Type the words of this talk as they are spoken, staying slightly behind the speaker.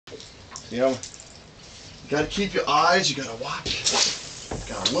You know, you gotta keep your eyes, you gotta watch,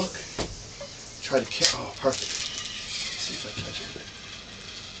 you gotta look. Try to catch. Oh, perfect. Let's see if I catch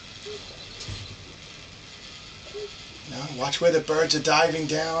it. Now, watch where the birds are diving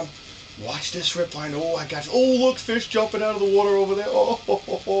down. Watch this rip line. Oh, I got. Oh, look, fish jumping out of the water over there. Oh, ho,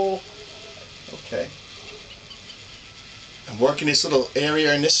 ho, ho. Okay. I'm working this little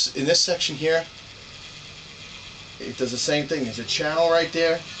area in this section here. It does the same thing. There's a channel right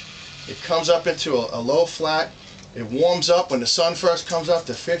there. It comes up into a low flat. It warms up when the sun first comes up.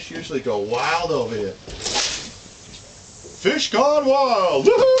 The fish usually go wild over here. Fish gone wild!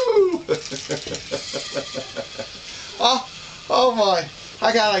 Woohoo! oh my!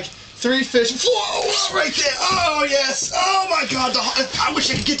 I got like 3 fish. Whoa! Right there! Oh yes! Oh my God! I wish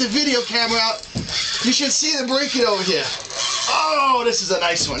I could get the video camera out. You should see the breaking over here. Oh, this is a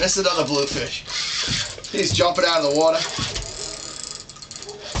nice one. This is another bluefish. He's jumping out of the water.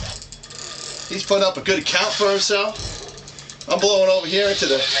 He's putting up a good account for himself. I'm blowing over here into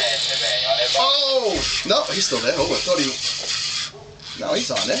the... Oh! No, he's still there. Oh, I thought he... No, he's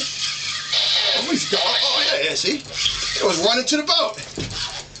on there. Oh, he's gone. Oh, yeah, see? He was running to the boat.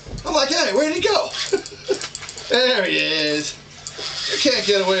 I'm like, hey, where'd he go? There he is. You can't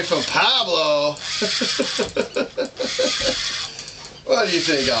get away from Pablo. What do you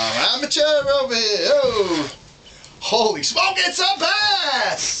think? I'm amateur over here. Oh! Holy smoke, it's a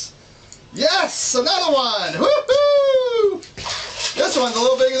bass! Yes, another one! Woohoo! This one's a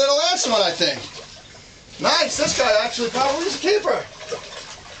little bigger than the last one, I think. Nice, this guy actually probably is a keeper.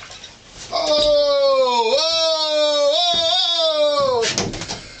 Oh, oh, oh!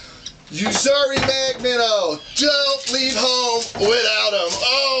 Usuri Magneto, don't leave home without him.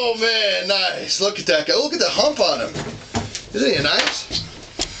 Oh man, nice. Look at that guy. Look at the hump on him. Isn't he nice?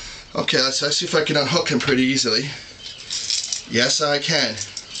 Okay, let's see if I can unhook him pretty easily. Yes, I can.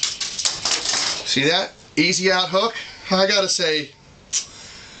 See that? Easy out hook. I gotta say,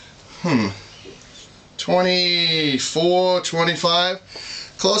 24, 25.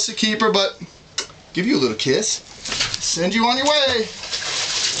 Close to keeper, but give you a little kiss. Send you on your way.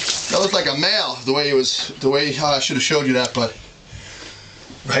 That looked like a male, the way I should have showed you that, but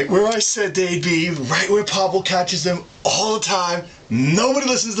right where I said they'd be, right where Pablo catches them all the time. Nobody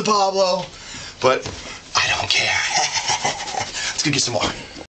listens to Pablo, but I don't care. Let's go get some more.